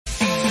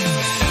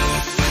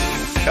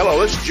Hello,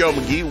 this is Joe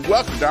McGee.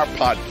 Welcome to our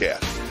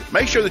podcast.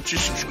 Make sure that you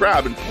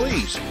subscribe and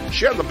please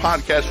share the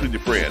podcast with your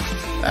friends.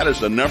 That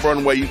is the number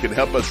one way you can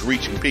help us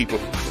reaching people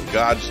with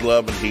God's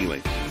love and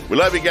healing. We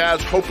love you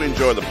guys. Hope you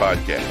enjoy the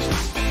podcast.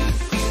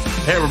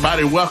 Hey,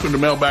 everybody. Welcome to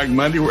Mailbag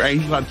Monday. We're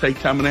anxious to take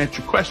time and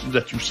answer questions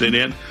that you sent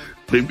in.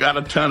 We've got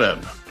a ton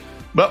of them.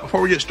 But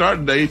before we get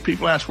started today,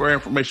 people ask where our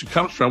information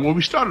comes from. Well,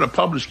 we started a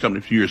publishing company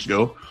a few years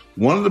ago.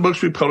 One of the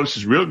books we published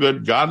is real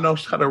good. God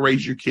Knows How to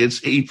Raise Your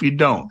Kids if you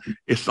don't.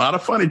 It's not a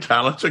funny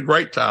title. It's a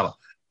great title.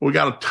 We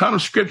got a ton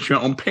of scripture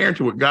on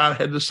parenting, what God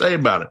had to say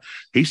about it.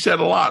 He said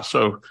a lot.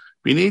 So if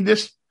you need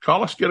this,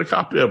 call us, get a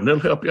copy of it.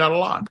 It'll help you out a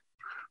lot.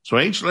 So,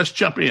 Angel, let's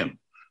jump in.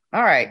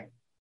 All right.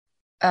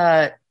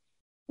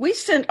 We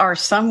sent our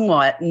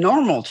somewhat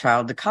normal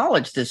child to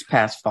college this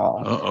past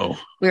fall. Uh-oh.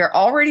 We are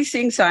already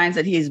seeing signs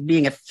that he is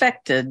being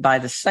affected by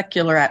the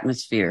secular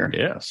atmosphere.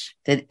 Yes.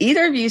 Did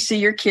either of you see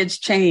your kids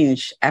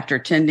change after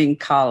attending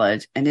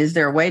college? And is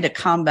there a way to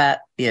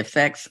combat the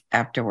effects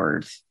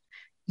afterwards?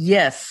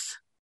 Yes.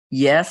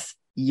 Yes.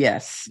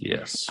 Yes.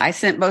 Yes. I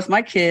sent both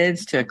my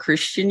kids to a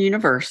Christian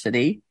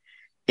university.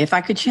 If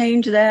I could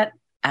change that,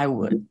 I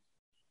would.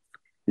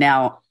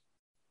 Now,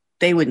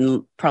 they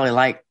wouldn't probably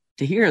like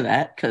to hear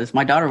that because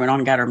my daughter went on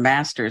and got her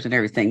master's and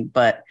everything.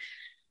 But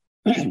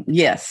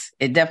yes,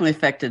 it definitely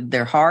affected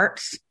their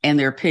hearts, and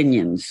their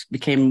opinions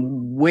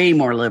became way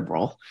more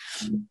liberal.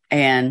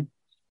 And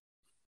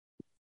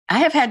I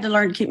have had to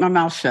learn to keep my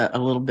mouth shut a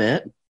little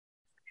bit.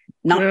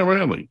 Yeah,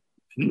 really?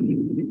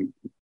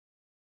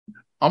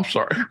 I'm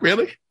sorry.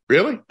 Really?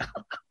 Really?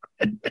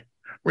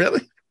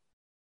 Really?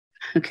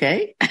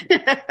 Okay.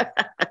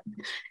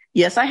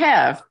 Yes, I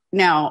have.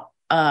 Now,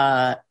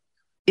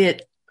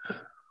 it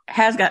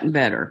has gotten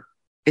better.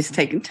 It's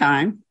taken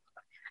time.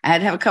 I had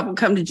to have a couple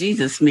come to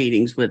Jesus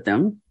meetings with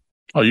them.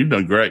 Oh, you've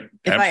done great.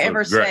 If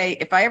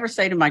I ever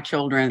say to my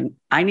children,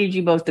 I need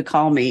you both to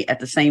call me at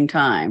the same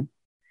time,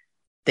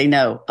 they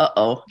know,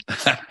 uh-oh.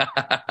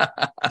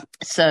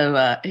 So,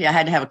 I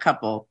had to have a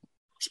couple,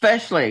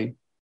 especially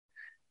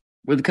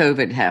when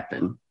COVID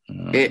happened.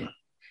 They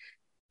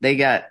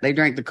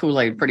drank the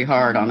Kool-Aid pretty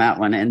hard on that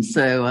one. And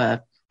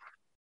so,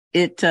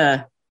 it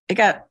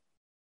got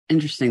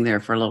interesting there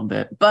for a little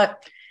bit,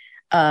 but,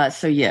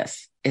 so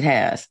yes, it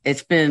has.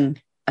 It's been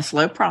a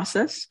slow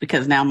process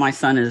because now my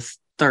son is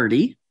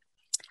 30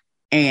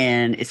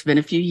 and it's been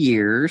a few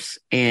years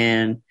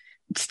and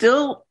it's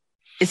still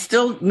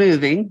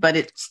moving, but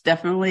it's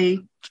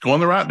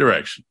going the right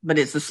direction. But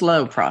it's a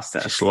slow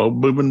process. It's a slow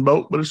moving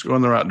boat, but it's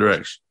going the right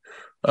direction.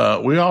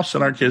 We all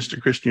send our kids to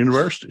Christian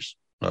universities,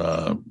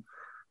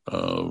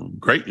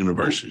 great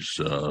universities.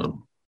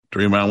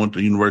 3 of mine went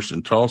to university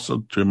in Tulsa.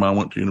 2 of mine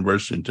went to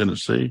university in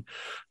Tennessee.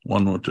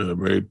 One went to a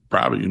very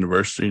private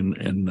university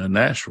in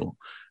Nashville.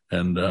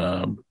 And,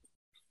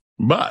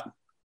 but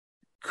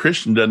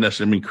Christian doesn't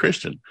necessarily mean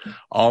Christian.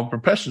 All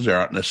professors there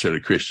aren't necessarily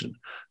Christian,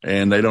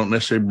 and they don't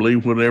necessarily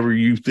believe whatever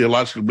you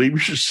theologically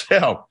believe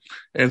yourself.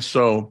 And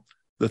so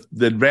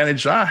the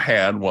advantage I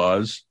had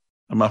was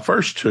my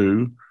first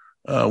 2,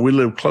 we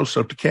lived close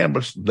up to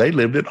campus. They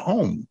lived at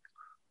home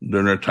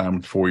during their time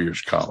in 4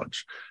 years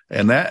college.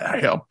 And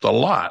that helped a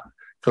lot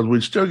because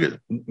we'd still get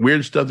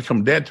weird stuff to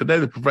come. Dad, today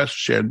the professor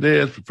shared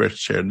this, professor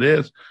shared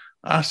this.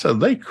 I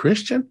said, they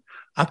Christian?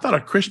 I thought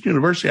a Christian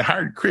university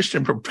hired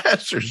Christian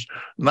professors,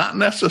 not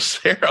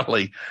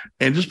necessarily.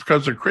 And just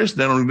because they're Christian,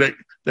 they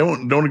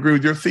don't agree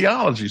with your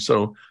theology.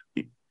 So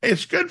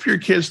it's good for your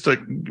kids to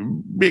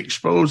be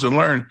exposed and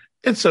learn.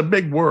 It's a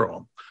big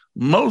world.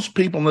 Most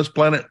people on this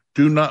planet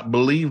do not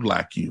believe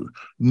like you,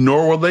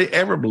 nor will they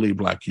ever believe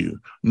like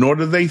you, nor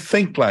do they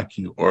think like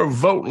you or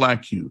vote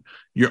like you.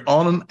 You're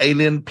on an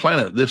alien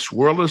planet. This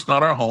world is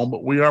not our home,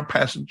 but we are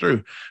passing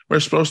through.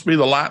 We're supposed to be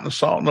the light and the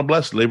salt and the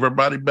blessed, leave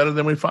everybody better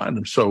than we find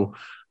them. So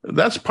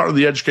that's part of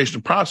the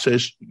educational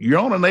process. You're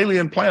on an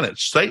alien planet.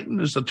 Satan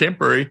is the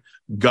temporary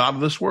god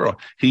of this world.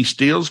 He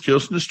steals,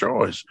 kills, and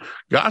destroys.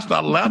 God's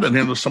not allowed in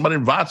here unless somebody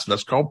invites him.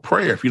 That's called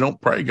prayer. If you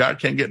don't pray, God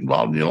can't get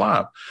involved in your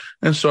life.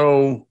 And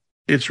so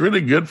it's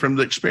really good from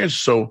the experience.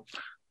 So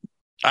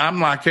I'm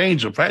like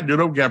Angel. If I had to do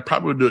it over again, I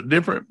probably would do it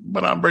different,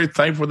 but I'm very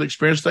thankful for the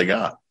experience they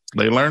got.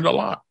 They learned a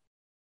lot.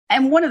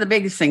 And one of the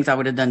biggest things I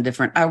would have done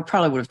different, I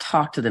probably would have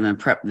talked to them and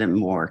prepped them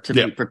more to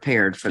be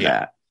prepared for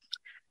that.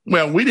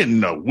 Well, we didn't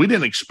know. We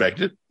didn't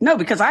expect it. No,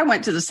 because I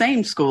went to the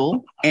same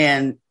school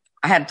and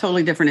I had a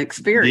totally different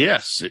experience.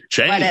 Yes, it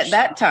changed. But at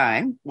that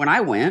time, when I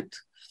went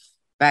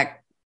back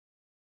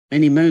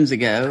many moons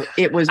ago,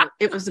 it was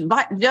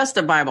just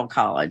a Bible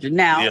college. And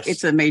now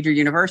it's a major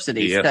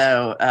university. Yes.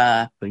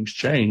 So things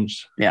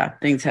changed. Yeah,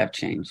 things have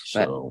changed.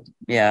 So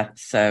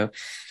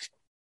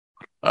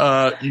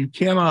you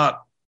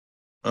cannot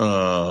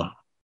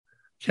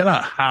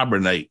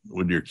hibernate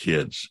with your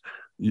kids.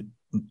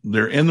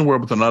 They're in the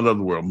world, but they're not of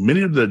the world.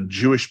 Many of the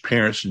Jewish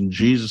parents in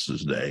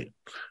Jesus's day,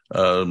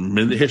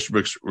 many of the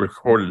history books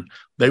recorded,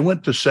 they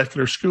went to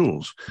secular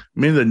schools.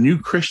 Many of the new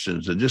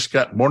Christians that just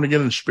got born again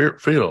and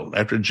spirit-filled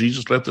after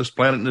Jesus left this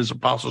planet and his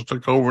apostles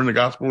took over and the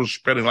gospel was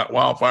spreading like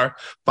wildfire,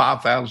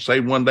 5,000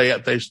 saved one day,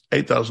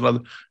 8,000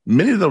 others.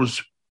 Many of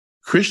those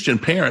Christian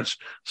parents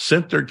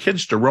sent their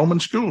kids to Roman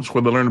schools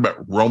where they learned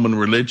about Roman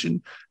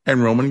religion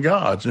and Roman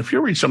gods. And if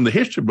you read some of the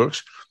history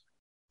books,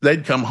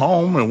 they'd come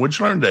home and what'd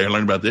you learn today? I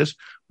learned about this.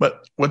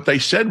 But what they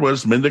said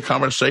was, many of the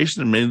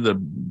conversation and many of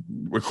the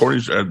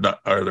recordings or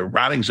the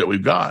writings that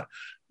we've got,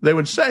 they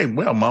would say,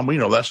 well, Mom, we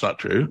know that's not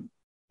true.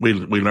 We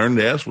learned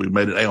this. We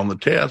made an A on the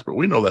test, but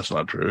we know that's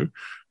not true.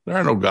 There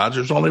are no gods.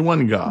 There's only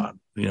one God.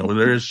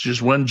 There's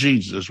just one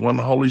Jesus, one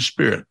Holy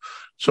Spirit.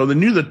 So they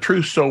knew the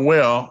truth so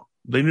well.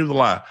 They knew the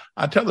lie.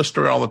 I tell the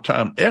story all the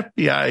time.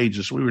 FBI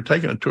agents, we were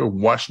taking a tour of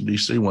Washington,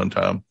 D.C. one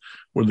time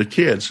with the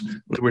kids.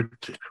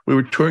 We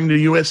were touring the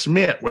U.S.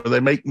 Mint where they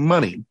make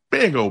money.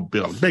 Big old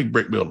building, big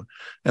brick building.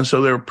 And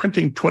so they were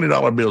printing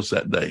 $20 bills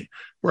that day.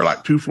 We're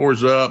like 2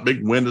 floors up,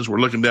 big windows. We're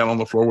looking down on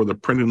the floor where they're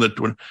printing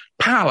the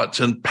pallets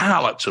and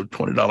pallets of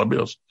 $20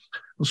 bills.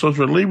 And so as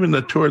we're leaving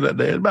the tour that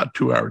day, it's about a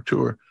 2-hour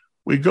tour,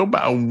 we go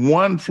by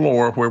one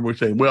floor where we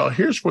say, well,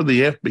 here's where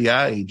the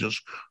FBI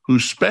agents who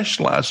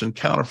specialize in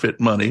counterfeit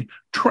money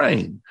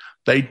train.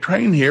 They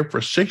train here for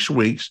 6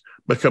 weeks,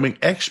 becoming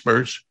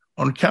experts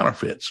on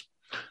counterfeits.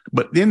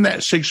 But in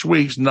that 6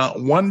 weeks,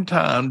 not one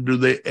time do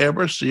they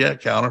ever see a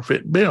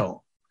counterfeit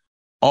bill.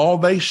 All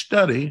they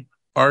study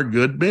are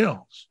good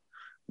bills,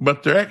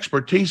 but their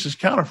expertise is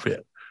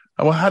counterfeit.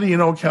 Well, how do you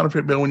know a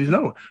counterfeit bill when you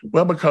know it?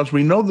 Well, because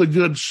we know the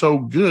good so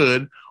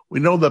good, we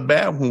know the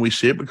bad when we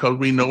see it because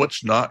we know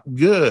it's not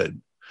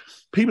good.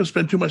 People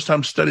spend too much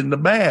time studying the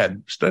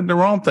bad, studying the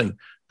wrong thing.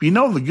 If you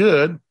know the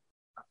good,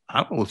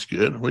 I know it's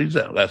good. What is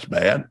that? That's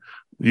bad.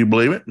 Do you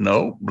believe it?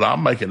 No, but I'll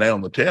make an A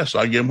on the test. So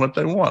I give them what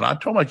they want. I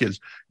told my kids,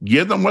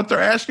 give them what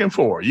they're asking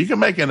for. You can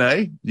make an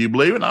A. Do you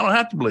believe it? I don't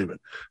have to believe it.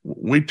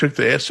 We took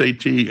the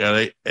SAT,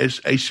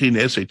 AC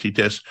and SAT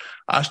test.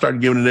 I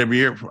started giving it every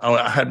year.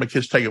 I had my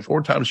kids take it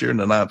 4 times a year in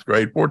the 9th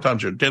grade, 4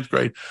 times a year in the 10th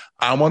grade.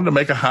 I wanted to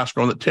make a high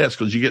score on the test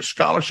because you get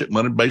scholarship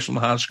money based on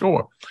the high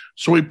score.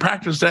 So we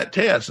practiced that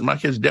test. And my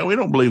kids, Dad, we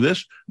don't believe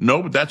this.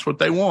 No, but that's what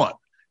they want.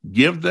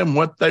 Give them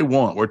what they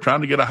want. We're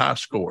trying to get a high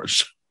score.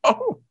 So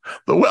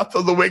the wealth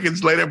of the wicked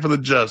is laid up for the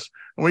just.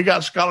 And we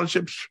got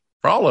scholarships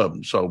for all of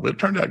them. So it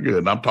turned out good.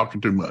 And I'm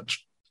talking too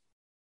much.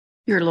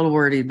 You're a little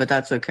wordy, but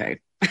that's okay.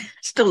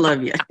 Still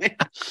love you.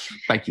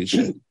 Thank you,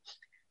 Sue.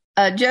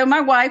 Joe,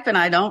 my wife and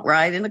I don't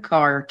ride in the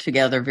car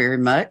together very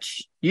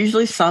much,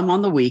 usually some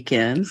on the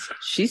weekends.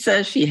 She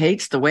says she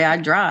hates the way I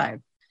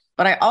drive,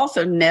 but I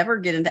also never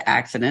get into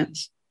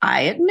accidents.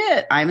 I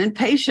admit I'm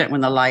impatient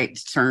when the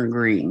lights turn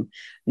green.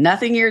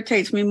 Nothing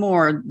irritates me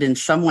more than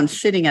someone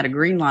sitting at a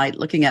green light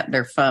looking at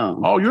their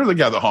phone. Oh, you're the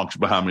guy that honks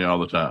behind me all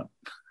the time.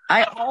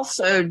 I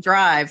also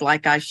drive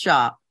like I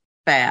shop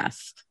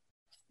fast.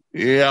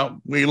 Yeah,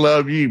 we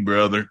love you,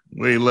 brother.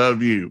 We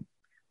love you.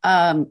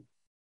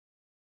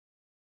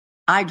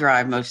 I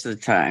drive most of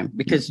the time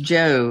because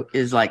Joe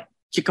is like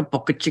chicka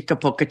poka, chicka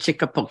poka,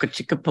 chicka poka,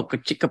 chicka poka,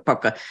 chicka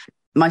poka.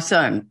 My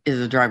son is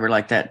a driver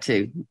like that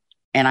too.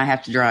 And I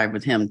have to drive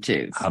with him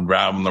too. I'm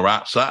driving the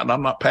right side and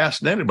I'm not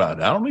passing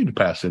anybody. I don't need to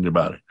pass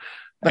anybody.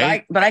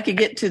 But I could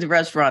get to the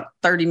restaurant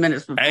 30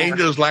 minutes before.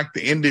 Angel's like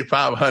the Indy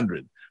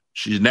 500.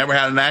 She's never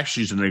had an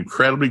accident. She's an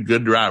incredibly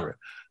good driver.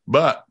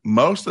 But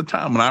most of the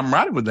time when I'm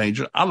riding with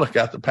Angel, I look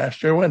out the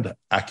passenger window.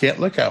 I can't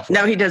look out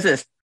front. No, he does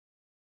this.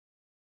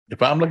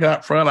 If I'm looking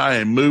out front, I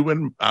am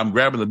moving. I'm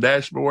grabbing the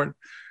dashboard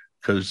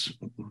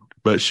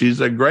but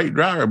she's a great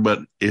driver, but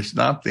it's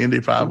not the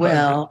Indy 500.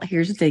 Well,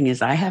 here's the thing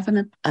is I have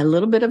a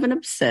little bit of an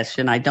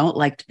obsession. I don't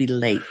like to be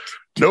late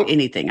to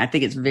anything. I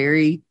think it's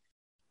very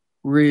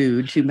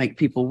rude to make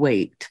people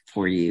wait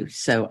for you.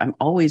 So I'm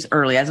always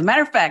early. As a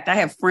matter of fact, I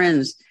have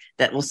friends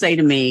that will say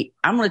to me,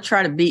 I'm going to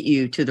try to beat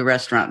you to the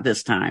restaurant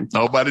this time.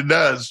 Nobody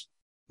does.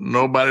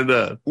 Nobody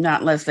does.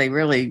 Not unless they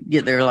really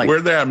get there like.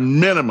 We're there a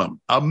minimum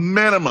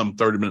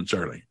 30 minutes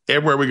early.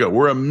 Everywhere we go,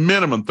 we're a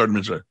minimum 30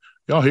 minutes early.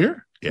 Y'all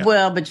here? Yeah.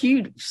 Well, but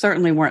you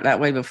certainly weren't that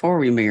way before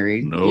we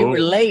married. No. You were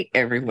late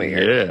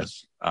everywhere.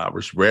 Yes. I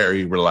was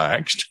very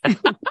relaxed.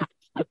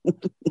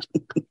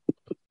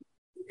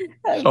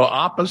 So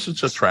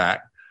opposites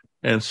attract.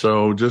 And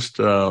so just.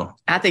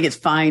 I think it's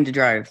fine to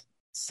drive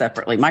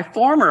separately. My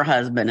former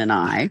husband and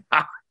I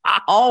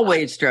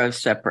always drove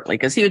separately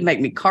because he would make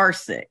me car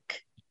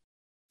sick.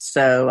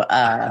 So,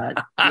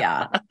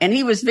 yeah. And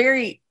he was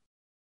very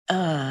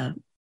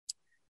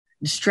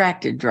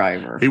distracted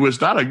driver. He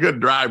was not a good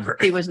driver.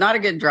 He was not a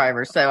good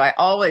driver. So I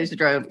always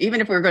drove, even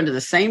if we were going to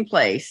the same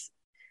place,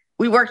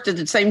 we worked at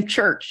the same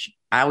church.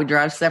 I would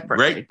drive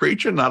separately. Great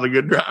preacher, not a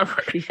good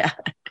driver. Yeah.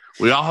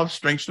 We all have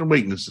strengths and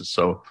weaknesses.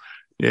 So,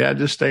 yeah,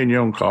 just stay in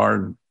your own car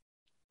and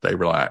stay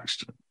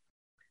relaxed.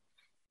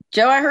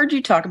 Joe, I heard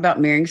you talk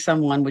about marrying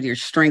someone with your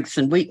strengths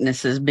and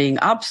weaknesses being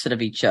opposite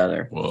of each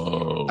other.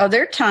 Whoa. Are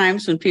there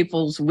times when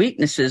people's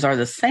weaknesses are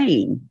the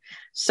same,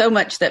 so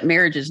much that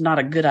marriage is not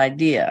a good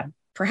idea?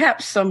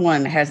 Perhaps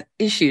someone has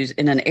issues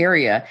in an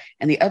area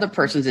and the other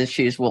person's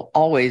issues will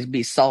always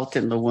be salt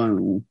in the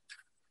wound.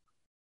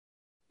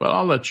 Well,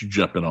 I'll let you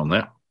jump in on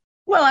that.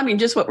 Well, I mean,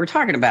 just what we're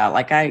talking about.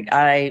 Like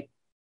I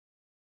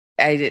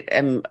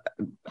am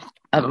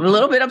a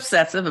little bit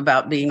obsessive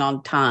about being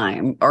on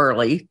time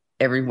early.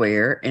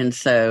 everywhere. And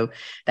so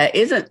that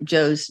isn't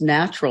Joe's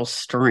natural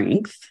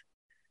strength.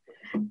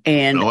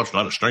 And no, it's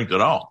not a strength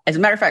at all. As a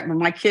matter of fact, when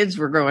my kids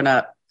were growing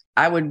up,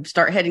 I would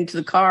start heading to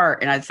the car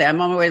and I'd say, I'm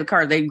on my way to the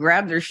car. They'd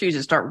grab their shoes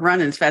and start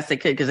running as fast as they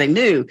could because they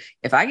knew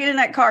if I get in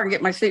that car and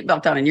get my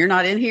seatbelt on and you're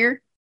not in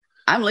here,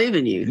 I'm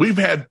leaving you. We've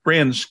had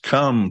friends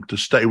come to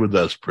stay with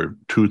us for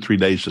 2 or 3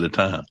 days at a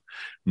time.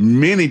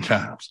 Many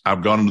times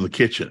I've gone into the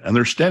kitchen and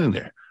they're standing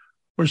there.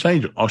 Where's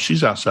Angel? Oh,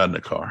 she's outside in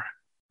the car.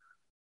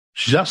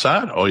 She's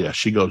outside? Oh, yeah,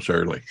 she goes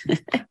early.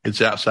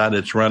 It's outside.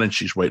 It's running.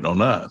 She's waiting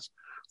on us.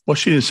 Well,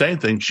 she didn't say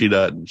anything. She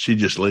doesn't. She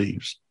just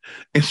leaves.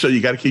 And so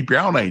you got to keep your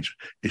eye on Angel.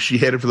 If she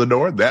headed for the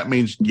door, that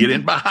means get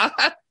in behind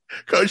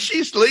because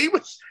she's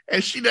leaving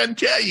and she doesn't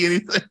tell you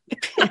anything.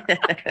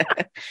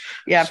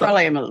 Yeah, so,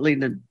 probably am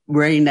going to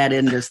rein that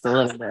in just a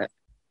little bit.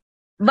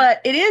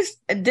 But it is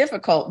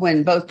difficult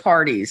when both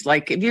parties,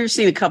 like, have you ever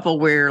seen a couple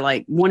where,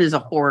 like, one is a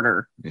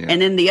hoarder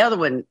and then the other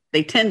one,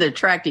 they tend to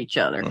attract each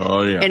other.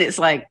 Oh, yeah. And it's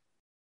like,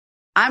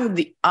 I'm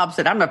the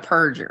opposite. I'm a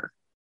purger.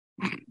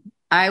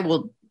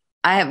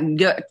 I have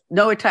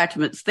no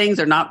attachments. Things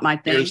are not my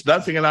thing. There's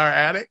nothing in our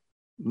attic,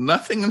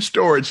 nothing in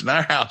storage in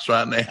our house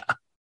right now.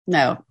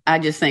 No, I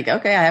just think,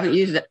 okay, I haven't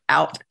used it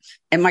out.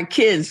 And my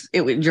kids,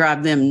 it would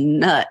drive them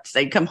nuts.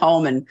 They'd come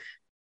home and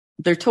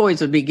their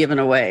toys would be given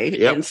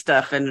away and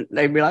stuff. And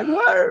they'd be like,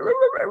 what?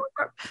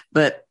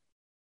 But,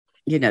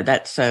 you know,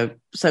 that's so,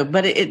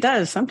 but it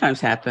does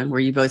sometimes happen where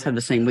you both have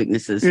the same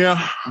weaknesses.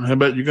 Yeah.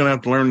 But you're going to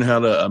have to learn how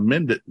to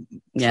amend it.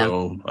 Yeah.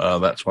 So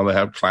that's why they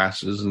have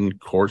classes and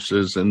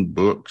courses and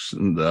books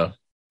and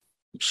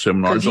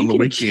seminars on the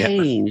weekend.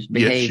 Change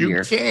behavior.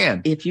 Yes, you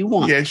can. If you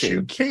want to. Yes,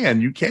 you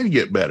can. You can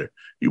get better.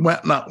 You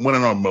might not win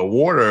an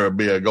award or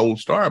be a gold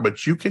star,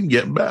 but you can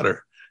get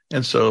better.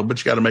 And so, but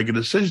you got to make a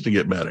decision to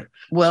get better.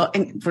 Well,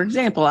 and for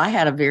example, I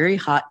had a very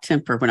hot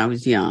temper when I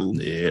was young.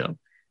 Yeah.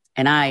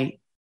 And I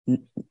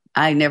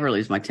never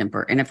lose my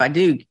temper. And if I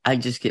do, I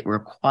just get real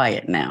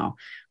quiet now.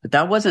 But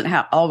that wasn't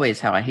always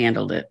how I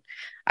handled it.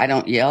 I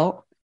don't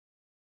yell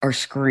or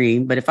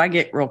scream, but if I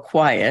get real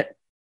quiet,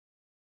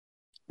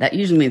 that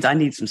usually means I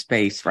need some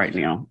space right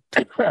now.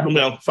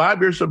 Well,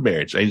 5 years of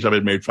marriage. Angel, I've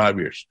been married 5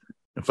 years.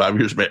 In 5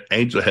 years,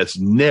 Angel has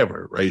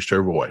never raised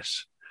her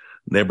voice,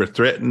 never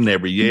threatened,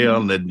 never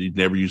yelled,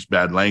 never used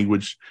bad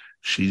language.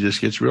 She just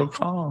gets real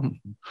calm.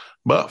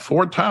 But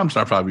 4 times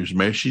in our 5 years of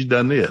marriage, she's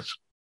done this.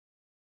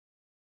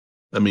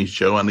 That means,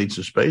 Joe, I need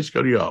some space.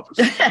 Go to your office.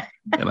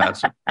 And I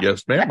said,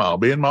 yes, ma'am. I'll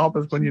be in my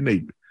office when you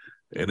need me.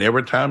 And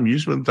every time,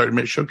 usually in 30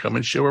 minutes, she'll come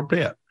and she'll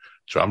repent.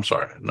 So I'm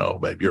sorry. No,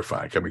 babe, you're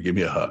fine. Come here, give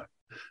me a hug.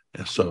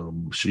 And so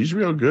she's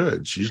real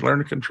good. She's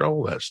learned to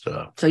control that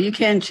stuff. So you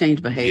can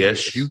change behavior.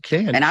 Yes, you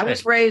can. And I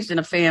was raised in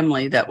a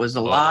family that was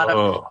a lot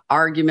of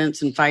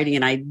arguments and fighting.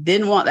 And I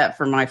didn't want that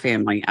for my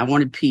family. I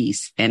wanted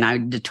peace. And I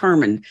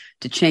determined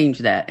to change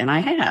that. And I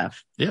have.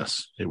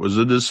 Yes, it was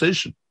a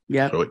decision.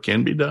 Yeah. So it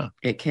can be done.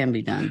 It can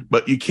be done.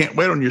 But you can't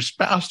wait on your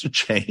spouse to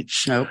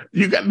change. Nope.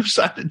 You got to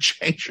decide to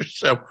change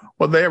yourself,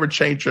 whether they ever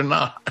change or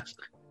not.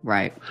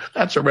 Right.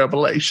 That's a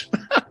revelation.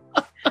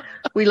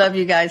 We love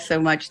you guys so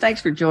much.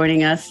 Thanks for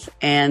joining us.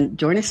 And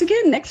join us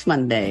again next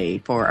Monday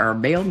for our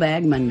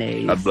Mailbag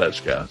Mondays. God bless,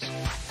 guys.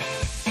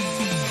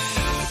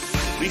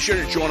 Be sure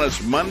to join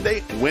us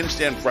Monday,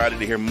 Wednesday, and Friday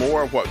to hear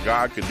more of what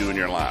God can do in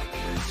your life.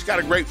 It's got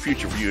a great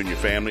future for you and your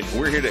family.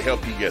 We're here to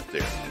help you get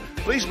there.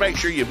 Please make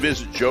sure you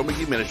visit Joe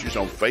McGee Ministries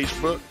on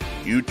Facebook,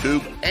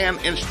 YouTube, and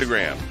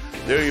Instagram.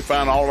 There you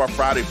find all of our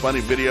Friday funny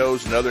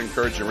videos and other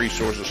encouraging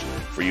resources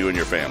for you and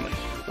your family.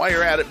 While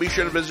you're at it, be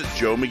sure to visit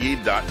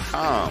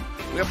joemcgee.com.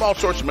 We have all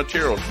sorts of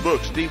materials,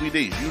 books,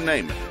 DVDs, you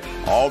name it,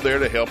 all there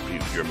to help you,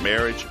 your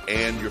marriage,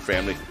 and your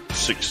family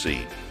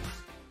succeed.